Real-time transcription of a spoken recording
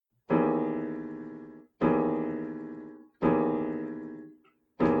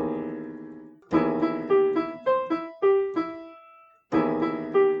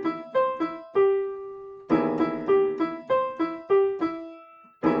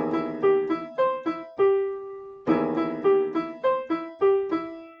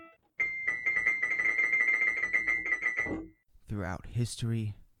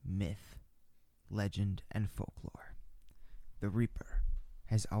history, myth, legend, and folklore, the Reaper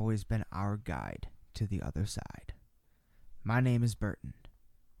has always been our guide to the other side. My name is Burton,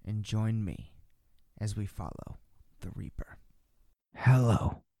 and join me as we follow the Reaper.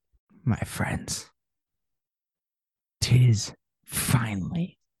 Hello, my friends. 'Tis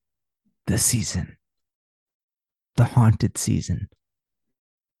finally the season, the haunted season.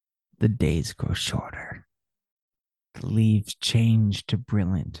 The days grow shorter. The leaves change to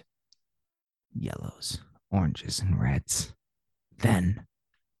brilliant yellows, oranges, and reds, then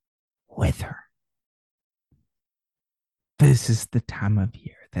wither. This is the time of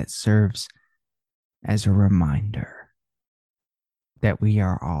year that serves as a reminder that we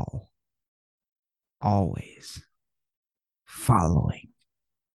are all always following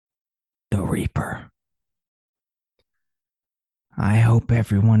the Reaper. I hope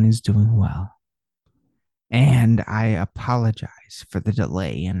everyone is doing well, and I apologize for the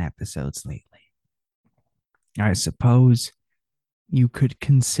delay in episodes lately. I suppose you could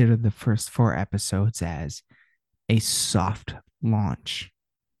consider the first 4 episodes as a soft launch,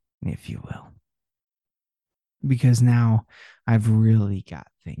 if you will, because now I've really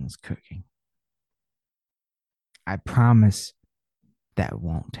got things cooking. I promise that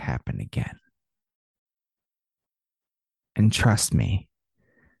won't happen again. And trust me,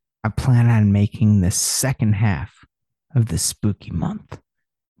 I plan on making the second half of the spooky month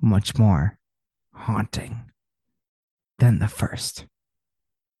much more haunting than the first.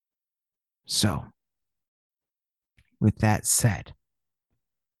 So, with that said,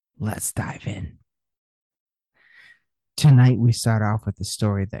 let's dive in. Tonight we start off with a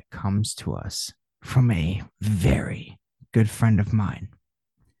story that comes to us from a very good friend of mine,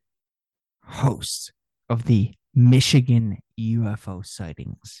 host of the Michigan UFO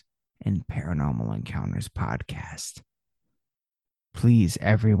Sightings and Paranormal Encounters podcast. Please,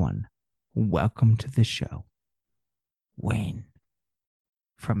 everyone, welcome to the show, Wayne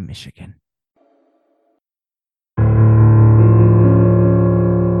from Michigan.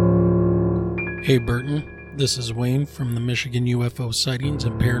 Hey Burton, this is Wayne from the Michigan UFO Sightings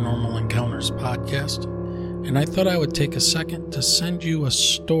and Paranormal Encounters podcast, and I thought I would take a second to send you a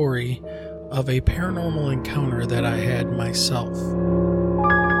story of a paranormal encounter that I had myself.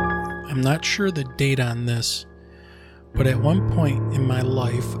 I'm not sure the date on this, but at one point in my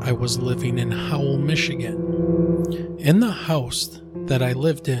life I was living in Howell, Michigan. In the house that I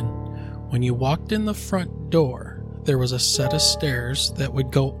lived in, when you walked in the front door, there was a set of stairs that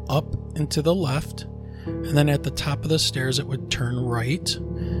would go up and to the left, and then at the top of the stairs it would turn right.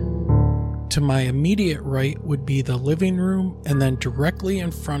 To my immediate right would be the living room, and then directly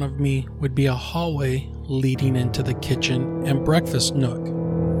in front of me would be a hallway leading into the kitchen and breakfast nook.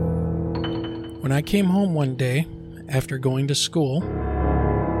 When I came home one day after going to school,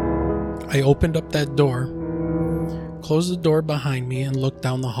 I opened up that door, closed the door behind me, and looked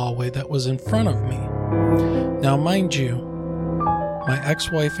down the hallway that was in front of me. Now, mind you, my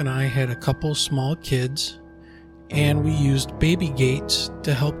ex-wife and I had a couple small kids, and we used baby gates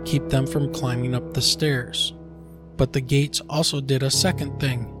to help keep them from climbing up the stairs. But the gates also did a second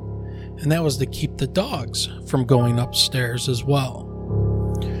thing, and that was to keep the dogs from going upstairs as well.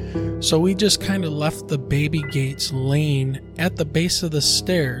 So we just kind of left the baby gates laying at the base of the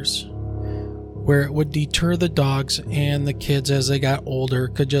stairs, where it would deter the dogs, and the kids, as they got older,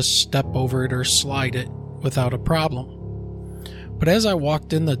 could just step over it or slide it without a problem. But as I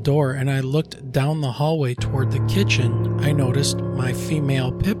walked in the door and I looked down the hallway toward the kitchen, I noticed my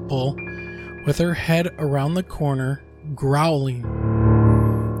female pit bull with her head around the corner growling.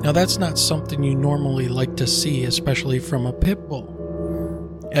 Now that's not something you normally like to see, especially from a pit bull.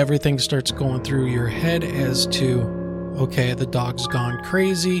 Everything starts going through your head as to, okay, the dog's gone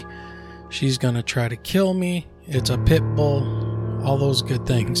crazy, she's gonna try to kill me, it's a pit bull, all those good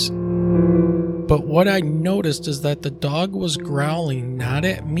things. But what I noticed is that the dog was growling not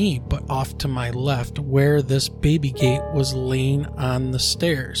at me, but off to my left, where this baby gate was laying on the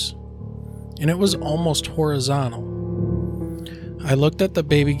stairs. And it was almost horizontal. I looked at the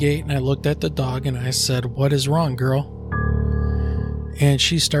baby gate and I looked at the dog and I said, "What is wrong, girl?" And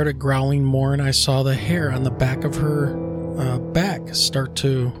she started growling more, and I saw the hair on the back of her back start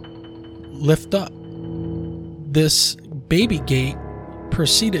to lift up. This baby gate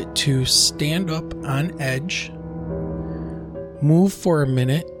proceeded to stand up on edge, move for a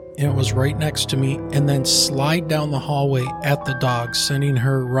minute, and it was right next to me, and then slide down the hallway at the dog, sending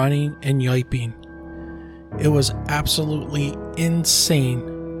her running and yiping. It was absolutely insane.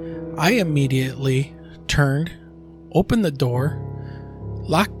 I immediately turned, opened the door,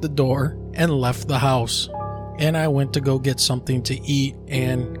 locked the door, and left the house. and I went to go get something to eat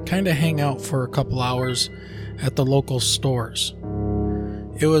and kind of hang out for a couple hours at the local stores.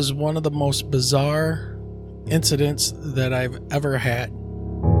 It was one of the most bizarre incidents that I've ever had.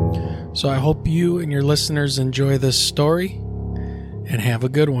 So I hope you and your listeners enjoy this story and have a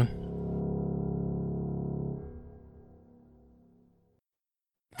good one.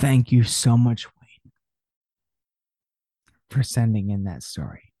 Thank you so much, Wayne, for sending in that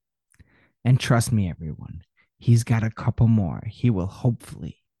story. And trust me, everyone, he's got a couple more he will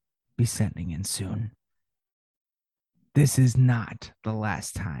hopefully be sending in soon. This is not the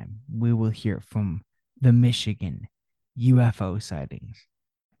last time we will hear from the Michigan UFO Sightings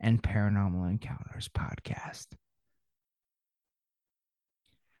and Paranormal Encounters podcast.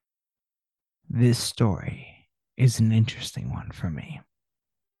 This story is an interesting one for me.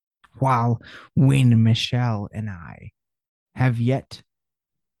 While Wayne, Michelle, and I have yet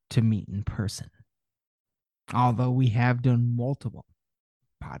to meet in person, although we have done multiple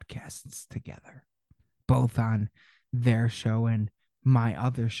podcasts together, both on their show and my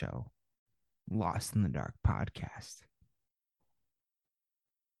other show, Lost in the Dark podcast.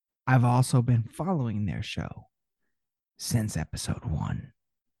 I've also been following their show since episode 1.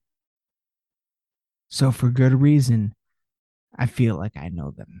 So for good reason, I feel like I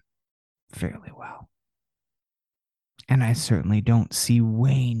know them fairly well. And I certainly don't see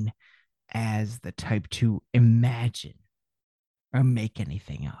Wayne as the type to imagine or make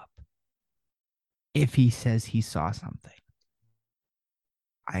anything up. If he says he saw something,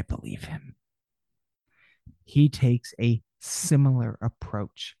 I believe him. He takes a similar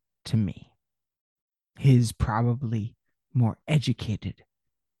approach to me. His probably more educated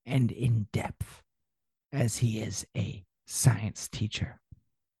and in depth, as he is a science teacher.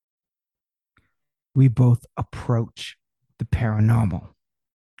 We both approach the paranormal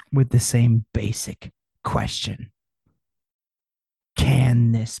with the same basic question: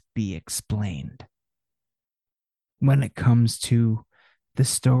 can this be explained? When it comes to the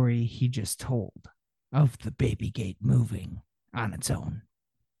story he just told of the baby gate moving on its own,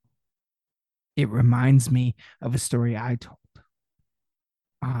 it reminds me of a story I told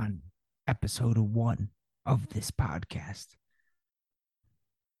on episode 1 of this podcast.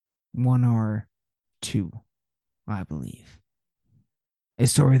 1 or 2, I believe. A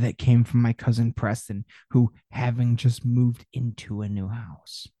story that came from my cousin Preston, who, having just moved into a new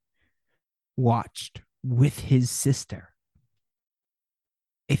house, watched with his sister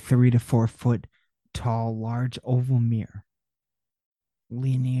a 3 to 4 foot tall, large oval mirror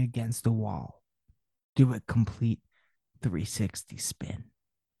leaning against a wall do a complete 360 spin,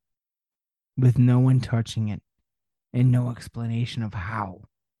 with no one touching it and no explanation of how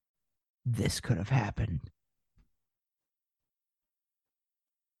this could have happened.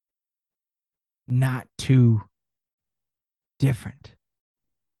 Not too different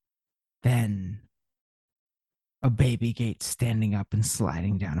than a baby gate standing up and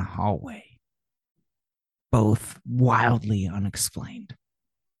sliding down a hallway, both wildly unexplained,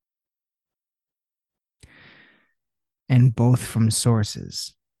 and both from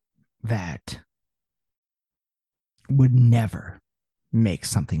sources that would never make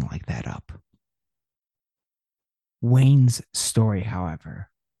something like that up. Wayne's story, however,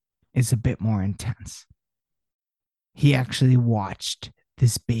 is a bit more intense. He actually watched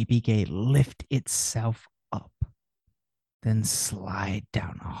this baby gate lift itself up, then slide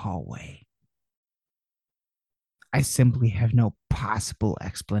down a hallway. I simply have no possible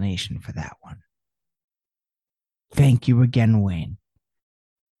explanation for that one. Thank you again, Wayne.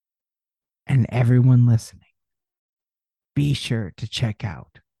 And everyone listening, be sure to check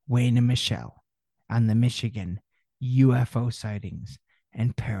out Wayne and Michelle on the Michigan UFO Sightings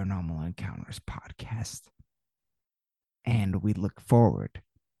and Paranormal Encounters podcast. And we look forward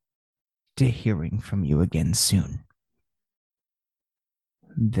to hearing from you again soon.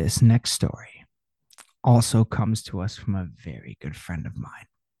 This next story also comes to us from a very good friend of mine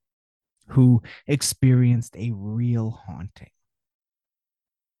who experienced a real haunting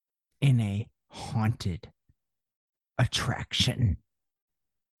in a haunted attraction,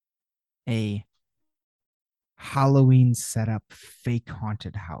 a Halloween setup fake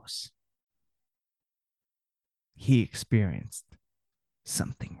haunted house. He experienced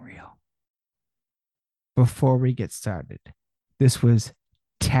something real. Before we get started, this was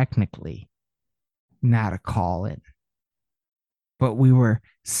technically not a call in, but we were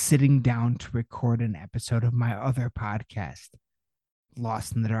sitting down to record an episode of my other podcast,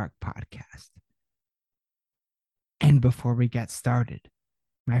 Lost in the Dark podcast. And before we got started,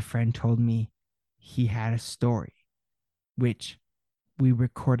 my friend told me he had a story, which we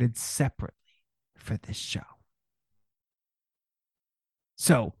recorded separately for this show.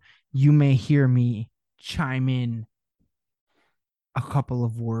 So you may hear me chime in a couple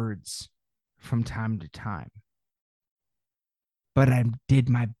of words from time to time, but I did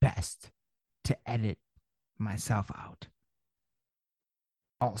my best to edit myself out.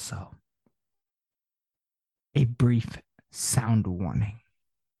 Also, a brief sound warning.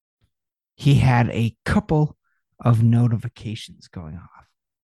 He had a couple of notifications going off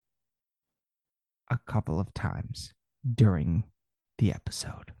a couple of times during the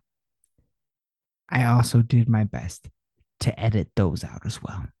episode. I also did my best to edit those out as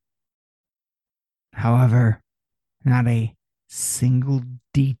well. However, not a single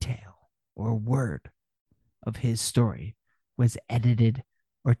detail or word of his story was edited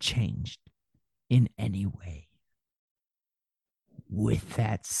or changed in any way. With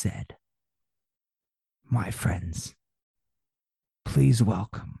that said, my friends, please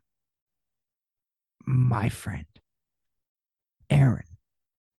welcome my friend Aaron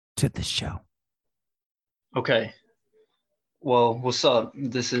to the show. Okay. Well, what's up?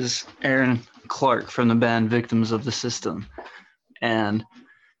 This is Aaron Clark from the band Victims of the System. And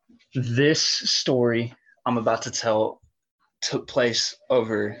this story I'm about to tell took place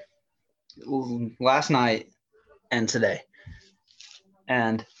over last night and today.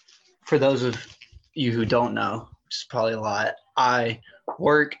 And for those of you who don't know, which is probably a lot, I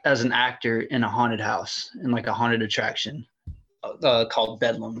work as an actor in a haunted house, in like a haunted attraction called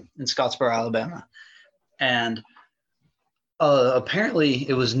Bedlam in Scottsboro, Alabama. And apparently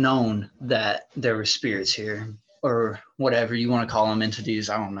it was known that there were spirits here, or whatever you want to call them, entities.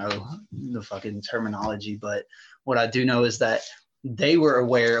 I don't know the fucking terminology, but what I do know is that they were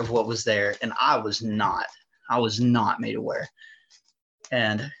aware of what was there, and I was not. I was not made aware.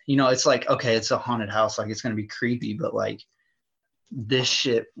 And, you know, it's like, okay, it's a haunted house. Like, it's going to be creepy, but like, this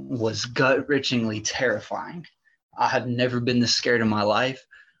shit was gut-wrenchingly terrifying. I have never been this scared in my life.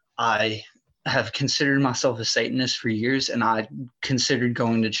 I have considered myself a Satanist for years, and I considered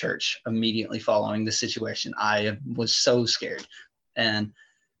going to church immediately following the situation. I was so scared. And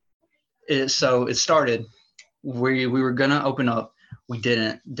so it started. We were going to open up. We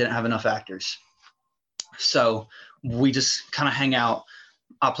didn't have enough actors. So we just kind of hang out.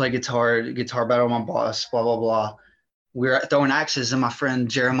 I play guitar battle with my boss, blah, blah, blah. We were throwing axes, and my friend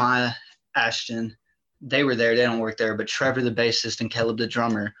Jeremiah Ashton, they were there. They don't work there, but Trevor, the bassist, and Caleb, the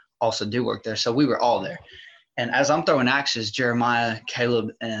drummer, also do work there. So we were all there. And as I'm throwing axes, Jeremiah,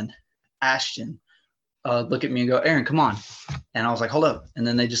 Caleb, and Ashton look at me and go, Aaron, come on. And I was like, hold up. And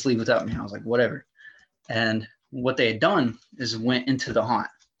then they just leave without me. I was like, whatever. And what they had done is went into the haunt.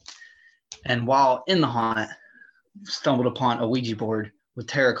 And while in the haunt, stumbled upon a Ouija board with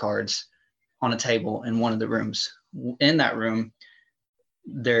tarot cards on a table in one of the rooms. In that room,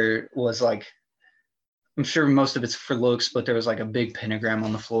 there was like, I'm sure most of it's for looks, but there was like a big pentagram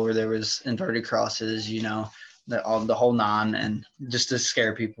on the floor. There was inverted crosses, you know, the whole nine, and just to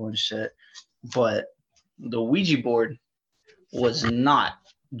scare people and shit. But the Ouija board was not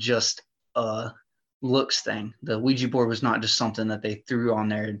just a looks thing. The Ouija board was not just something that they threw on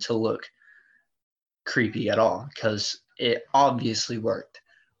there to look creepy at all, because it obviously worked,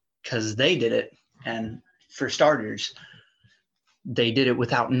 because they did it. And for starters, they did it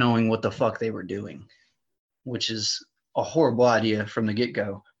without knowing what the fuck they were doing, which is a horrible idea from the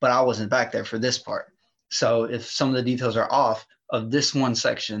get-go. But I wasn't back there for this part. So if some of the details are off of this one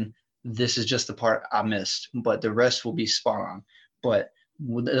section, this is just the part I missed, but the rest will be spot on. But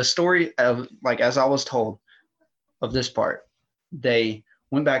the story of, like, as I was told of this part, they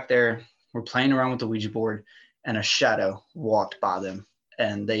went back there, were playing around with the Ouija board, and a shadow walked by them.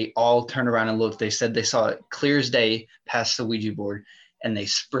 And they all turned around and looked. They said they saw it clear as day past the Ouija board, and they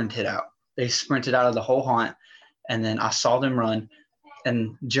sprinted out. They sprinted out of the whole haunt, and then I saw them run,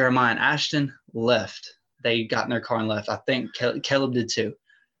 and Jeremiah and Ashton left. They got in their car and left. I think Caleb did too.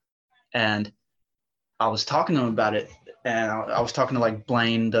 And I was talking to them about it, and I was talking to like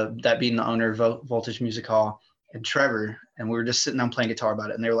Blaine, that being the owner of Voltage Music Hall, and Trevor, and we were just sitting down playing guitar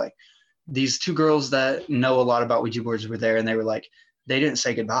about it. And they were like, these two girls that know a lot about Ouija boards were there, and they were like, they didn't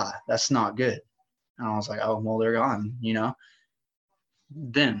say goodbye. That's not good. And I was like, oh, well, they're gone, you know?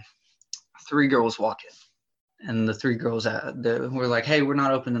 Then 3 girls walk in, and the 3 girls were like, hey, we're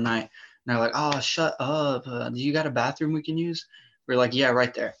not open tonight. And they're like, oh, shut up. Do you got a bathroom we can use? We're like, yeah,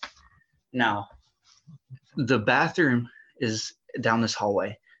 right there. Now, the bathroom is down this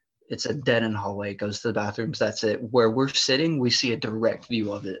hallway. It's a dead-end hallway. It goes to the bathrooms. That's it. Where we're sitting, we see a direct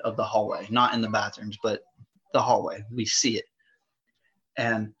view of it, of the hallway. Not in the bathrooms, but the hallway. We see it.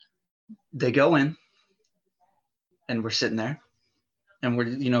 And they go in, and we're sitting there, and we're,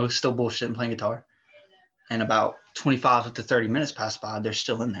 you know, still bullshitting, playing guitar. and about 25 to 30 minutes pass by, they're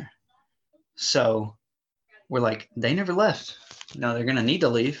still in there. So we're like, they never left. No, they're going to need to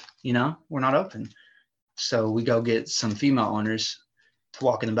leave. We're not open. So we go get some female owners to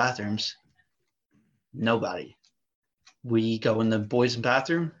walk in the bathrooms. Nobody. We go in the boys'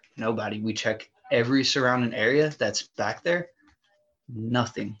 bathroom. Nobody. We check every surrounding area that's back there.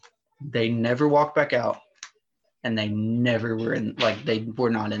 Nothing. They never walked back out, and they never were in, like, they were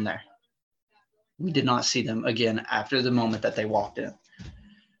not in there. We did not see them again after the moment that they walked in.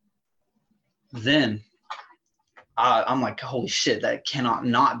 Then I'm like, holy shit, that cannot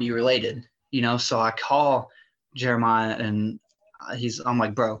not be related, So I call Jeremiah, and I'm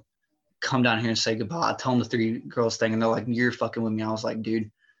like, bro, come down here and say goodbye. I tell him the 3 girls thing, and they're like, you're fucking with me. I was like,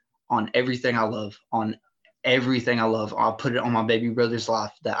 dude, on everything I love, I'll put it on my baby brother's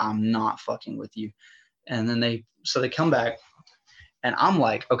life that I'm not fucking with you. And then they come back, and I'm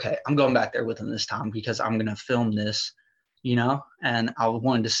like, okay, I'm going back there with them this time because I'm going to film this, and I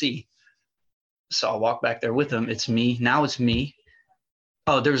wanted to see. So I walk back there with them. It's me. Now it's me.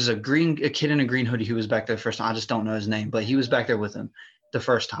 Oh, there was a kid in a green hoodie who was back there the first time. I just don't know his name, but he was back there with him the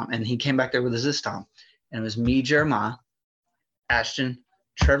first time. And he came back there with us this time. And it was me, Jeremiah, Ashton,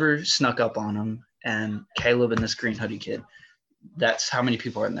 Trevor snuck up on him, and Caleb and this green hoodie kid. That's how many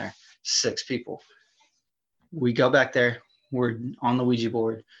people are in there. 6 people. We go back there. We're on the Ouija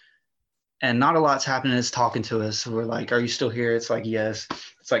board. And not a lot's happening. It's talking to us. We're like, are you still here? It's like, yes.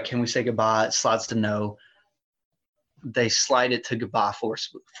 It's like, can we say goodbye? It slides to no. They slide it to goodbye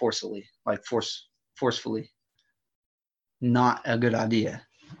forcefully. Not a good idea.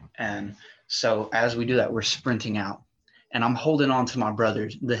 And so as we do that, we're sprinting out. And I'm holding on to my brother,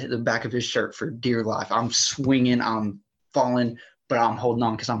 the back of his shirt for dear life. I'm swinging, I'm falling, but I'm holding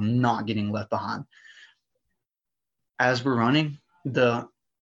on because I'm not getting left behind. As we're running, the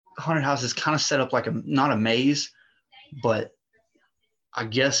haunted house is kind of set up like not a maze, but I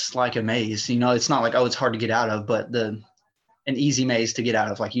guess like a maze. It's not like, oh, it's hard to get out of, but an easy maze to get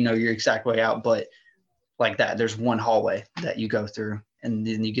out of, like, your exact way out. But like that, there's one hallway that you go through, and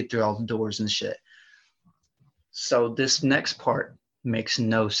then you get through all the doors and shit. So this next part makes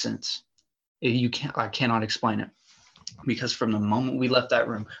no sense. I cannot explain it, because from the moment we left that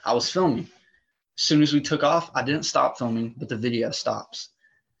room, I was filming. As soon as we took off, I didn't stop filming, but the video stops.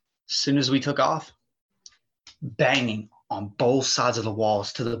 As soon as we took off, banging on both sides of the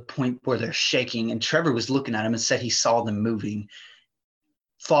walls to the point where they're shaking. And Trevor was looking at him and said he saw them moving,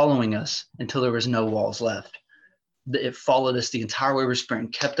 following us until there was no walls left. It followed us the entire way we were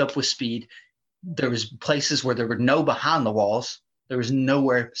sprinting, kept up with speed. There was places where there were no behind the walls. There was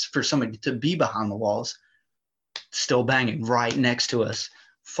nowhere for somebody to be behind the walls. Still banging right next to us,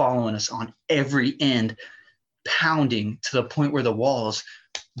 following us on every end, pounding to the point where the walls,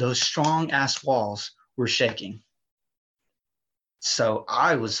 those strong ass walls, were shaking. So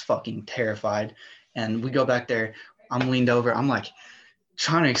I was fucking terrified. And we go back there. I'm leaned over. I'm like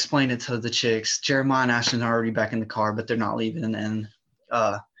trying to explain it to the chicks. Jeremiah and Ashton are already back in the car, but they're not leaving. And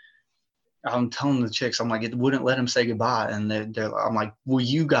I'm telling the chicks, I'm like, it wouldn't let them say goodbye. And I'm like, will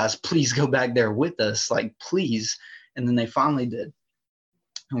you guys please go back there with us? Like, please. And then they finally did.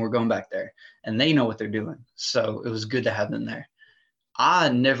 And we're going back there. And they know what they're doing. So it was good to have them there. I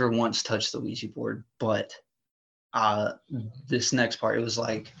never once touched the Ouija board, but this next part, it was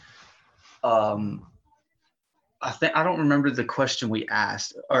like, I don't remember the question we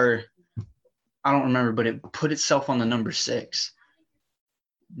asked, or I don't remember, but it put itself on the number 6.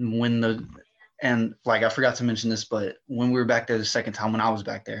 And I forgot to mention this, but when we were back there the second time, when I was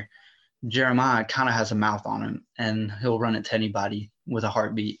back there, Jeremiah kind of has a mouth on him, and he'll run it to anybody with a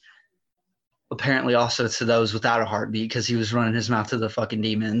heartbeat. Apparently also to those without a heartbeat, because he was running his mouth to the fucking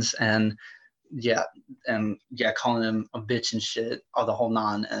demons, and calling them a bitch and shit, all the whole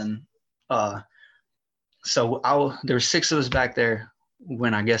 9. And so there were 6 of us back there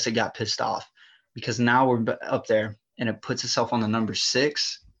when I guess it got pissed off, because now we're up there and it puts itself on the number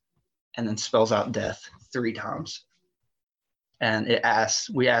 6 and then spells out death 3 times. And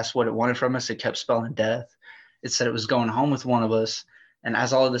we asked what it wanted from us. It kept spelling death. It said it was going home with one of us. And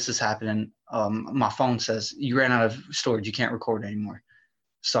as all of this is happening, my phone says, you ran out of storage. You can't record anymore.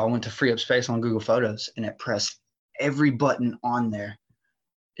 So I went to free up space on Google Photos, and it pressed every button on there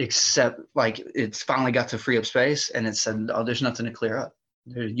except, it's finally got to free up space, and it said, oh, there's nothing to clear up.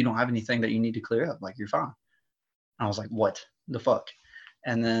 You don't have anything that you need to clear up. You're fine. And I was like, what the fuck?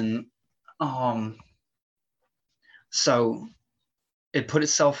 And then, so it put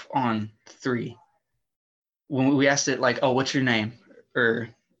itself on 3. When we asked it, oh, what's your name? Or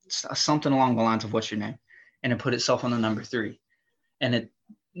something along the lines of what's your name? And it put itself on the number 3. And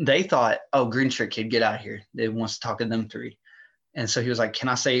they thought, oh, green shirt kid, get out of here. They wants to talk to them three. And so he was like, can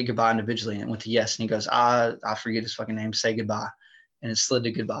I say goodbye individually? And it went to yes. And he goes, I forget his fucking name. Say goodbye. And it slid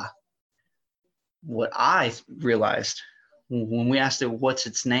to goodbye. What I realized when we asked it what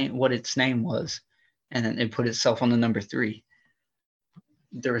its name was, and then it put itself on the number 3,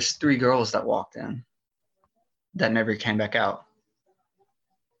 there was 3 girls that walked in that never came back out.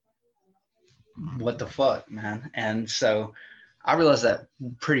 What the fuck, man? And so I realized that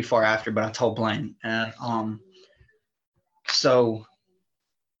pretty far after, but I told Blaine. And so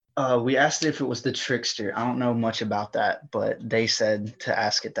we asked if it was the trickster. I don't know much about that, but they said to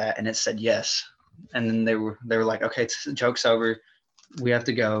ask it that, and it said yes. And then they were like, okay, joke's over. We have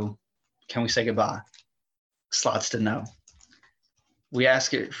to go. Can we say goodbye? Slots to no. We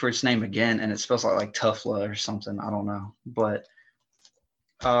ask it for its name again, and it spells like Tuffla or something. I don't know. But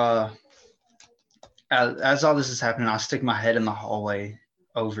as all this is happening, I stick my head in the hallway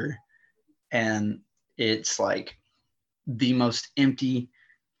over, and it's like the most empty,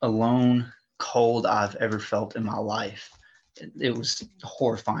 alone, cold I've ever felt in my life. It was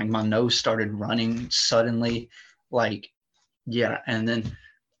horrifying. My nose started running suddenly, and then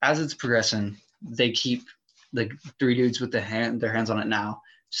as it's progressing, they keep the 3 dudes with their hands on it now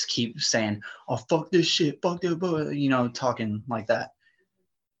just keep saying, oh, fuck this shit, fuck that, talking like that.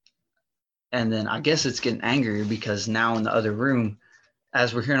 And then I guess it's getting angrier because now in the other room,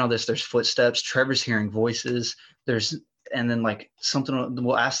 as we're hearing all this, there's footsteps. Trevor's hearing voices. And then something,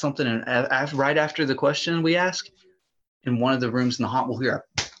 we'll ask something, and right after the question we ask, in one of the rooms in the haunt, we'll hear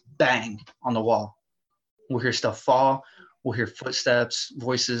a bang on the wall. We'll hear stuff fall. We'll hear footsteps,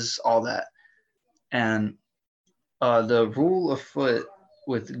 voices, all that. And the rule of foot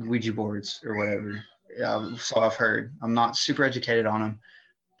with Ouija boards or whatever, so I've heard. I'm not super educated on them,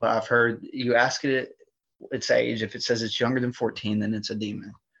 but I've heard you ask it its age. If it says it's younger than 14, then it's a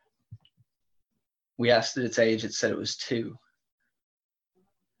demon. We asked it its age. It said it was 2.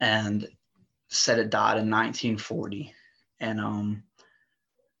 And said it died in 1940. And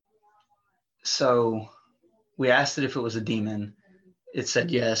so we asked it if it was a demon. It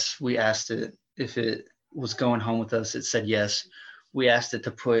said yes. We asked it if it was going home with us. It said yes. We asked it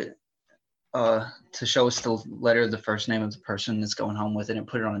to put to show us the letter of the first name of the person that's going home with it, and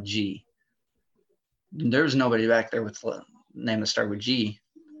put it on a G. There was nobody back there with the name that started with G,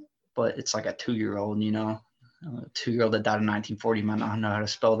 but it's like a 2-year-old, a 2-year-old that died in 1940 might not know how to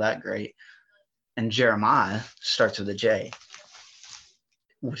spell that great. And Jeremiah starts with a J,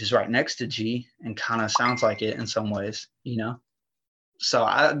 which is right next to G and kind of sounds like it in some ways, So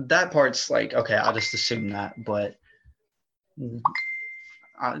that part's like, okay, I'll just assume that. But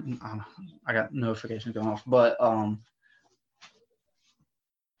I got notifications going off. But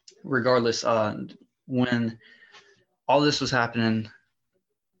regardless, when all this was happening,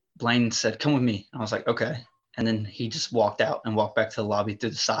 Blaine said, come with me. I was like, okay. And then he just walked out and walked back to the lobby through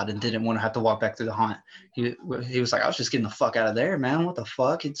the side and didn't want to have to walk back through the haunt. He was like, I was just getting the fuck out of there, man. What the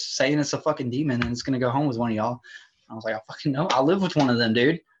fuck? It's saying it's a fucking demon and it's going to go home with one of y'all. I was like, I fucking know. I live with one of them,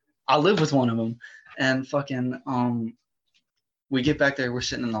 dude. I live with one of them. And fucking, we get back there. We're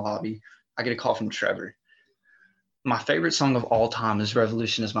sitting in the lobby. I get a call from Trevor. My favorite song of all time is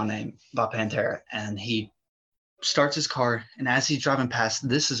Revolution Is My Name by Pantera. And he starts his car, and as he's driving past,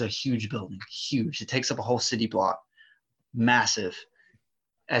 this is a huge building, huge. It takes up a whole city block, massive.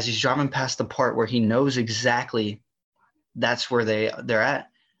 As he's driving past the part where he knows exactly that's where they're at,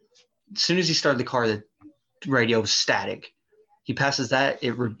 as soon as he started the car, the radio was static. He passes that,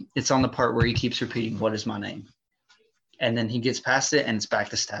 it's on the part where he keeps repeating, what is my name? And then he gets past it, and it's back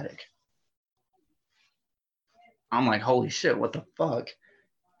to static. I'm like, holy shit, what the fuck?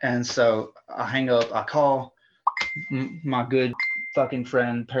 And so I hang up, I call my good fucking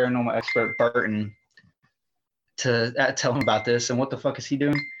friend, paranormal expert Burton, to tell him about this. And what the fuck is he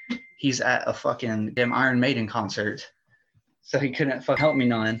doing? He's at a fucking damn Iron Maiden concert, so he couldn't help me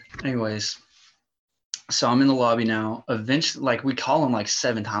none. Anyways, so I'm in the lobby now. Eventually, we call him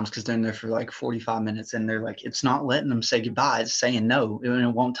 7 times because they're in there for 45 minutes, and they're like, it's not letting them say goodbye. It's saying no, and it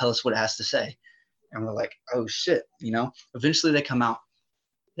won't tell us what it has to say. And we're like, oh shit, Eventually they come out.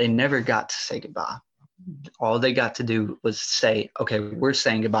 They never got to say goodbye. All they got to do was say, okay, we're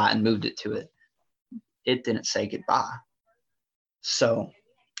saying goodbye, and moved it to it. It didn't say goodbye. So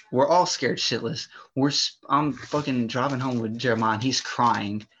we're all scared shitless. I'm fucking driving home with Jeremiah, and he's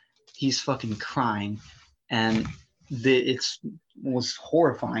crying. He's fucking crying. And it was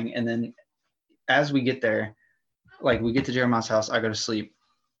horrifying. And then as we get there, we get to Jeremiah's house, I go to sleep.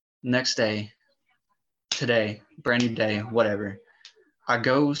 Next day, today, brand new day, whatever. I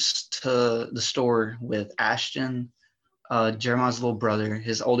go to the store with Ashton, Jeremiah's little brother,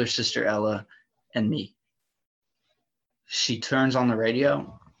 his older sister Ella, and me. She turns on the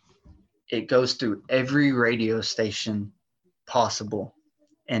radio. It goes through every radio station possible,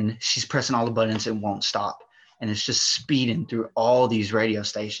 and she's pressing all the buttons. It won't stop, and it's just speeding through all these radio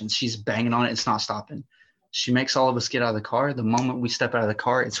stations. She's banging on it. It's not stopping. She makes all of us get out of the car. The moment we step out of the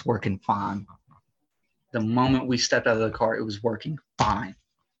car, it's working fine. The moment we stepped out of the car, it was working fine.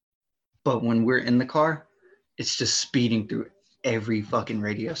 But when we're in the car, it's just speeding through every fucking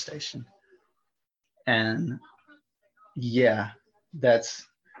radio station. And yeah, that's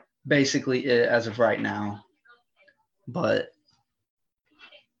basically it as of right now. But,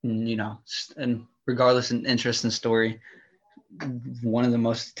 you know, and regardless, an interesting story, one of the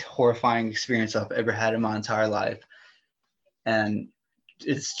most horrifying experience I've ever had in my entire life. And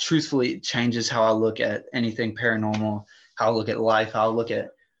it's truthfully, it changes how I look at anything paranormal, how I look at life, how I look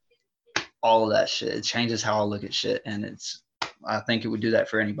at all of that shit. It changes how I look at shit. And I think it would do that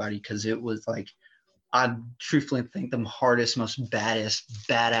for anybody, because it was like, I truthfully think the hardest, most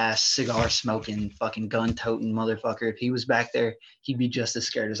badass cigar smoking, fucking gun toting motherfucker, if he was back there, he'd be just as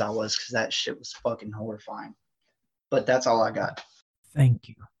scared as I was, because that shit was fucking horrifying. But that's all I got. Thank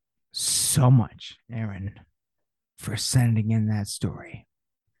you so much, Aaron, for sending in that story.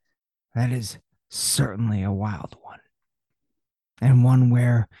 That is certainly a wild one, and one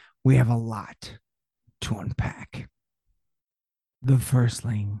where we have a lot to unpack. The first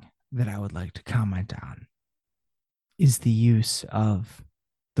thing that I would like to comment on is the use of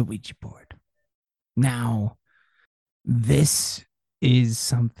the Ouija board. Now, this is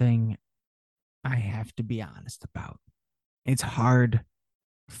something I have to be honest about. It's hard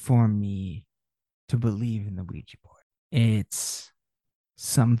for me to believe in the Ouija board. It's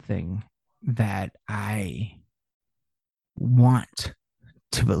something that I want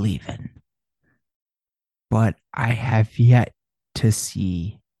to believe in, but I have yet to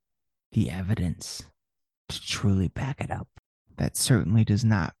see the evidence to truly back it up. That certainly does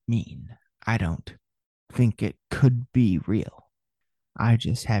not mean I don't think it could be real. I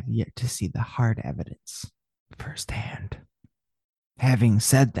just have yet to see the hard evidence firsthand. Having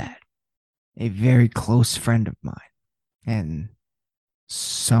said that, a very close friend of mine and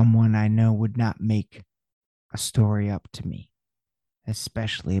someone I know would not make a story up to me,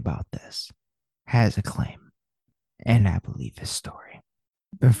 especially about this, has a claim, and I believe his story.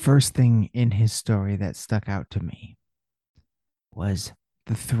 The first thing in his story that stuck out to me was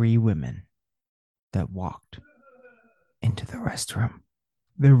the 3 women that walked into the restroom.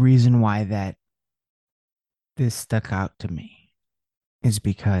 The reason why that this stuck out to me is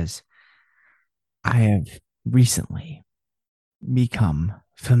because I have recently become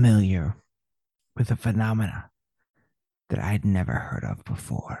familiar with a phenomena that I'd never heard of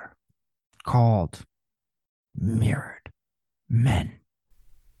before, called mirrored men.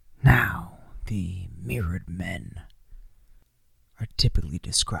 Now, the mirrored men are typically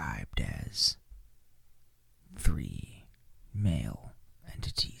described as 3 male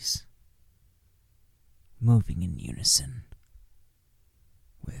entities moving in unison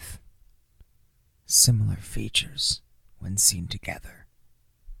with similar features when seen together,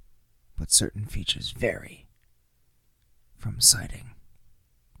 but certain features vary from sighting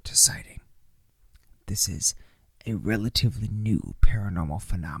to sighting. This is a relatively new paranormal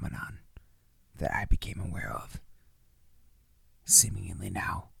phenomenon that I became aware of, seemingly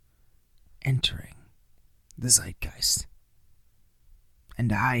now entering the zeitgeist.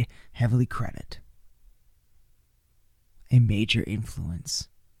 And I heavily credit a major influence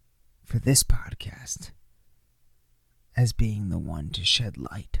for this podcast as being the one to shed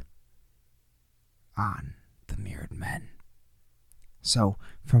light on the mirrored men. So,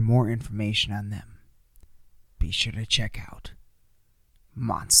 for more information on them, be sure to check out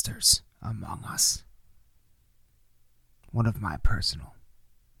Monsters Among Us, one of my personal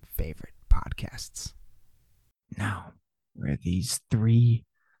favorite podcasts. Now, were these 3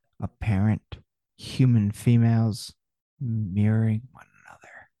 apparent human females mirroring one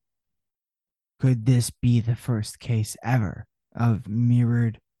another? Could this be the first case ever of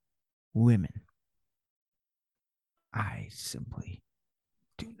mirrored women? I simply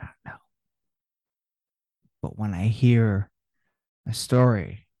do not know. But when I hear a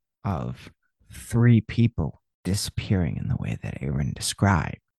story of 3 people disappearing in the way that Aaron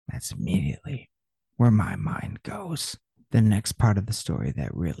described, that's immediately where my mind goes. The next part of the story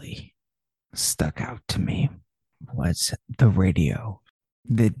that really stuck out to me was the radio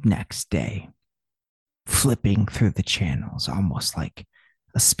the next day, flipping through the channels almost like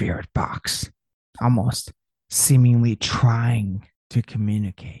a spirit box, almost seemingly trying to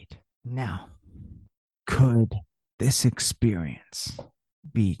communicate. Now, could this experience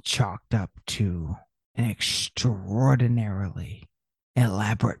be chalked up to an extraordinarily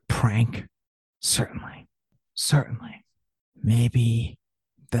elaborate prank? Certainly. Certainly. Maybe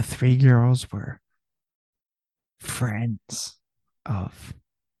the three girls were friends of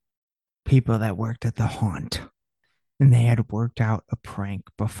people that worked at the haunt, and they had worked out a prank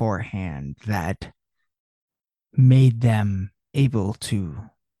beforehand that made them able to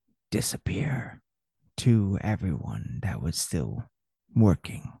disappear to everyone that was still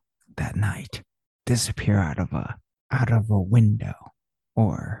working that night, disappear out of a window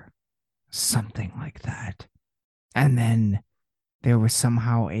or something like that. And then they were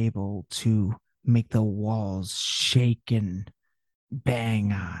somehow able to make the walls shake and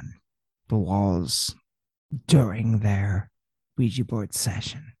bang on the walls during their Ouija board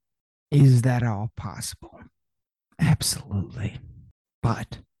session. Is that all possible? Absolutely.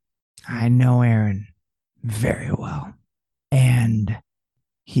 But I know Aaron very well, and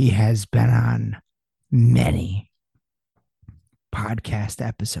he has been on many podcast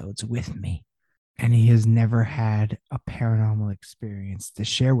episodes with me, and he has never had a paranormal experience to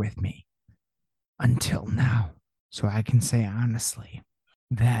share with me until now. So I can say honestly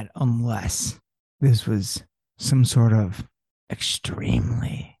that unless this was some sort of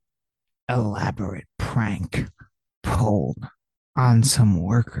extremely elaborate prank pulled on some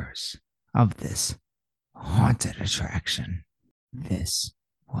workers of this haunted attraction, this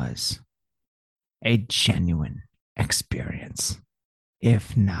was a genuine experience,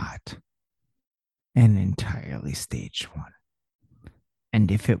 if not an entirely staged one. And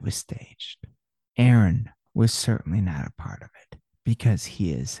if it was staged, Aaron was certainly not a part of it, because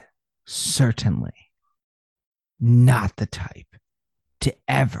he is certainly not the type to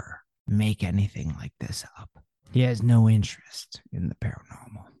ever make anything like this up. He has no interest in the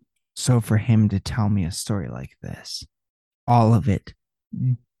paranormal. So for him to tell me a story like this, all of it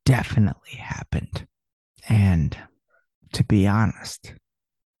definitely happened. And to be honest,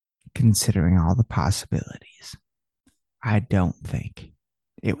 considering all the possibilities, I don't think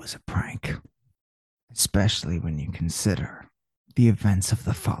it was a prank, especially when you consider the events of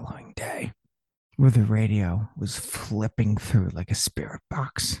the following day, where the radio was flipping through like a spirit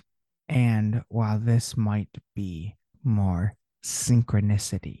box. And while this might be more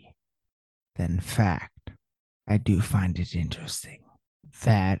synchronicity than fact, I do find it interesting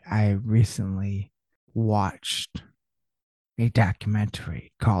that I recently watched a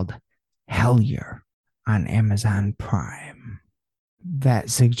documentary called Hellier on Amazon Prime that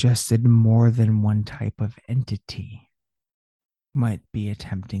suggested more than one type of entity might be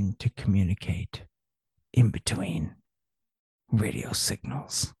attempting to communicate in between radio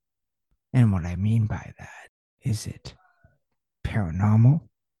signals. And what I mean by that, is it paranormal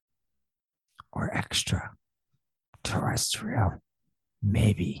or extraterrestrial?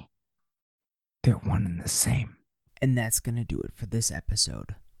 Maybe they're one and the same. And that's going to do it for this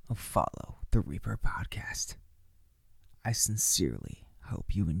episode of Follow the Reaper podcast. I sincerely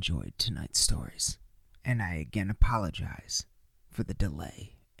hope you enjoyed tonight's stories, and I again apologize for the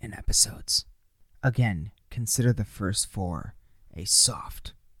delay in episodes. Again, consider the first 4 a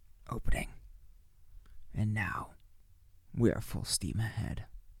soft opening. And now, we are full steam ahead.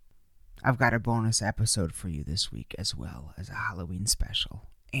 I've got a bonus episode for you this week, as well as a Halloween special,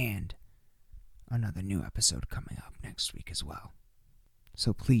 and another new episode coming up next week as well.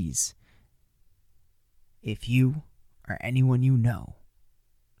 So please, if you or anyone you know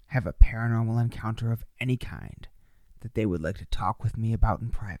have a paranormal encounter of any kind that they would like to talk with me about in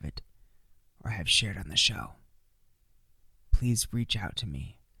private or have shared on the show, please reach out to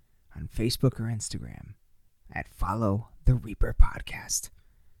me on Facebook or Instagram at Follow the Reaper Podcast,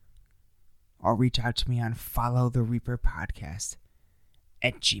 or reach out to me on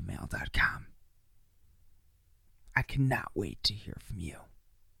followthereaperpodcast@gmail.com. I cannot wait to hear from you.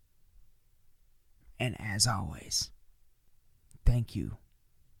 And as always, thank you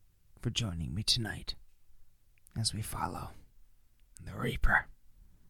for joining me tonight as we follow the Reaper.